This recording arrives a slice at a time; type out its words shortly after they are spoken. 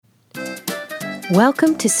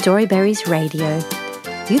Welcome to Storyberries Radio.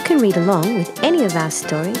 You can read along with any of our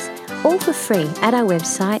stories, all for free at our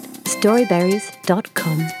website,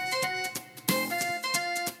 storyberries.com.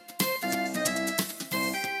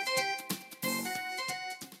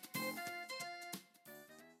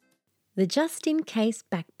 The Just In Case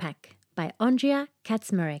Backpack by Andrea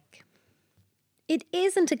Kaczmarek. It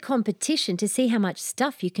isn't a competition to see how much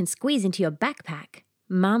stuff you can squeeze into your backpack.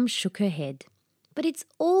 Mum shook her head. But it's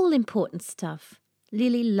all important stuff.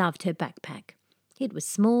 Lily loved her backpack. It was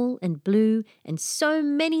small and blue and so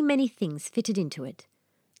many things fitted into it.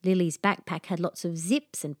 Lily's backpack had lots of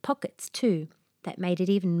zips and pockets too. That made it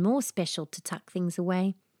even more special to tuck things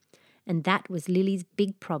away. And that was Lily's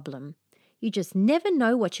big problem. You just never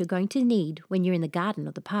know what you're going to need when you're in the garden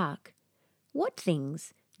or the park. What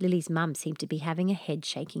things? Lily's mum seemed to be having a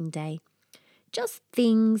head-shaking day. Just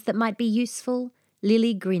things that might be useful.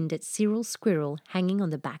 Lily grinned at Cyril Squirrel hanging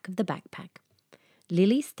on the back of the backpack.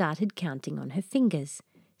 Lily started counting on her fingers.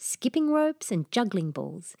 Skipping ropes and juggling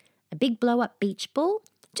balls. A big blow-up beach ball,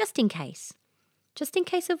 just in case. Just in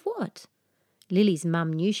case of what? Lily's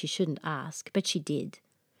mum knew she shouldn't ask, but she did.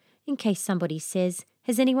 In case somebody says,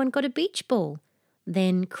 "Has anyone got a beach ball?"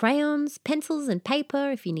 Then crayons, pencils and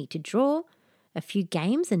paper if you need to draw. A few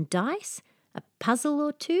games and dice. A puzzle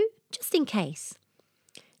or two, just in case.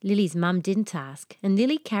 Lily's mum didn't ask, and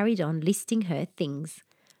Lily carried on listing her things.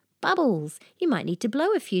 Bubbles. You might need to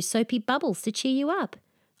blow a few soapy bubbles to cheer you up.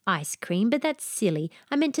 Ice cream, but that's silly.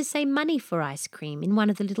 I meant to say money for ice cream in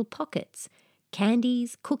one of the little pockets.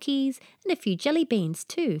 Candies, cookies, and a few jelly beans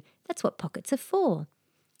too. That's what pockets are for.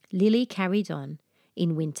 Lily carried on.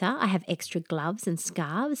 In winter, I have extra gloves and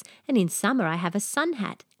scarves, and in summer I have a sun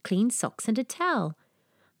hat, clean socks and a towel.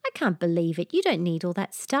 I can't believe it. You don't need all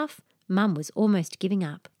that stuff. Mum was almost giving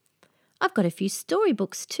up. I've got a few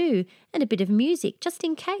storybooks too, and a bit of music just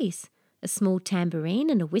in case. A small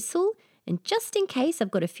tambourine and a whistle, and just in case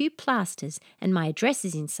I've got a few plasters and my address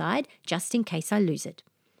is inside, just in case I lose it.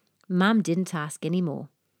 Mum didn't ask any more.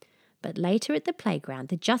 But later at the playground,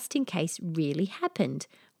 the just in case really happened.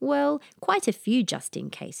 Well, quite a few just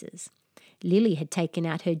in cases. Lily had taken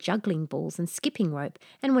out her juggling balls and skipping rope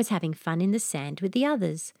and was having fun in the sand with the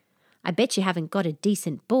others. "I bet you haven't got a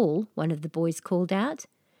decent ball," one of the boys called out.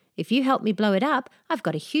 "If you help me blow it up, I've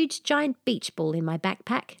got a huge giant beach ball in my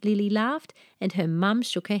backpack," Lily laughed, and her mum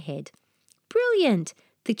shook her head. Brilliant!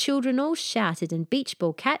 The children all shouted, and beach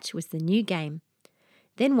ball catch was the new game.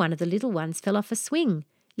 Then one of the little ones fell off a swing.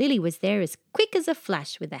 Lily was there as quick as a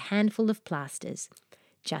flash with a handful of plasters.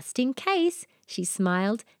 "Just in case," she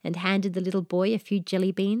smiled and handed the little boy a few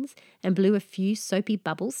jelly beans and blew a few soapy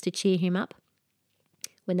bubbles to cheer him up.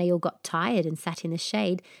 When they all got tired and sat in the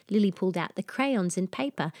shade, Lily pulled out the crayons and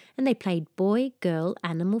paper and they played boy, girl,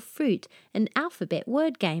 animal, fruit, an alphabet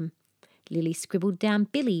word game. Lily scribbled down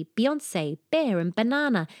Billy, Beyonce, bear and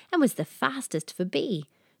banana and was the fastest for B.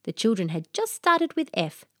 The children had just started with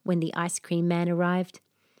F when the ice cream man arrived.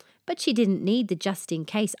 But she didn't need the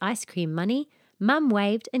just-in-case ice cream money. Mum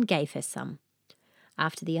waved and gave her some.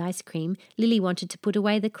 After the ice cream, Lily wanted to put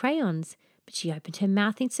away the crayons, but she opened her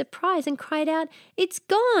mouth in surprise and cried out, "It's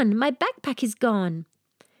gone! My backpack is gone!"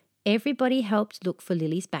 Everybody helped look for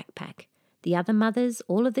Lily's backpack. The other mothers,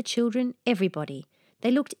 all of the children, everybody. They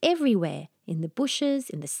looked everywhere, in the bushes,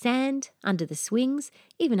 in the sand, under the swings,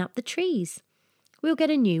 even up the trees. "We'll get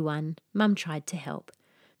a new one," Mum tried to help.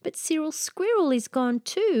 "But Cyril Squirrel is gone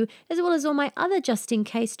too, as well as all my other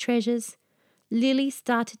just-in-case treasures." Lily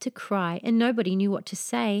started to cry and nobody knew what to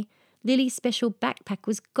say. Lily's special backpack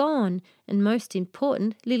was gone, and most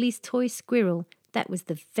important, Lily's toy squirrel. That was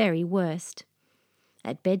the very worst.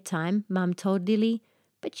 At bedtime, Mum told Lily,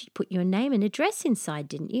 "But you put your name and address inside,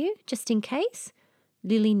 didn't you, just in case?"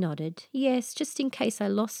 Lily nodded. "Yes, just in case I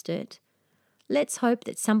lost it." "Let's hope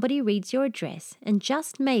that somebody reads your address and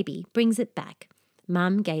just maybe brings it back."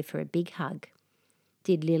 Mum gave her a big hug.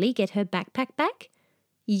 Did Lily get her backpack back?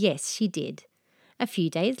 Yes, she did. A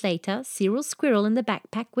few days later, Cyril Squirrel and the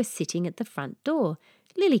backpack were sitting at the front door.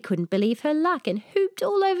 Lily couldn't believe her luck and hooped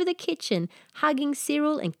all over the kitchen, hugging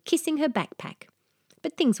Cyril and kissing her backpack.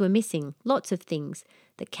 But things were missing, lots of things.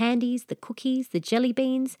 The candies, the cookies, the jelly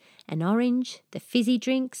beans, an orange, the fizzy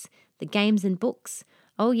drinks, the games and books.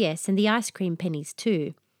 Oh yes, and the ice cream pennies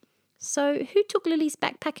too. So who took Lily's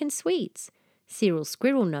backpack and sweets? Cyril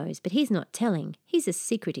Squirrel knows, but he's not telling. He's a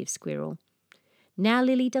secretive squirrel. Now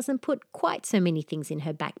Lily doesn't put quite so many things in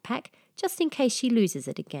her backpack, just in case she loses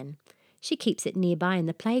it again. She keeps it nearby in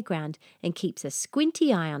the playground and keeps a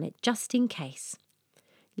squinty eye on it just in case.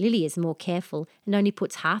 Lily is more careful and only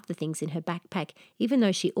puts half the things in her backpack, even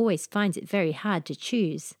though she always finds it very hard to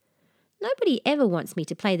choose. Nobody ever wants me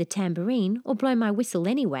to play the tambourine or blow my whistle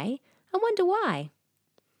anyway. I wonder why.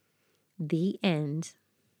 The end.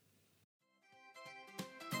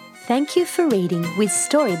 Thank you for reading with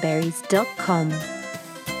Storyberries.com.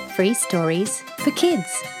 Free stories for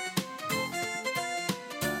kids.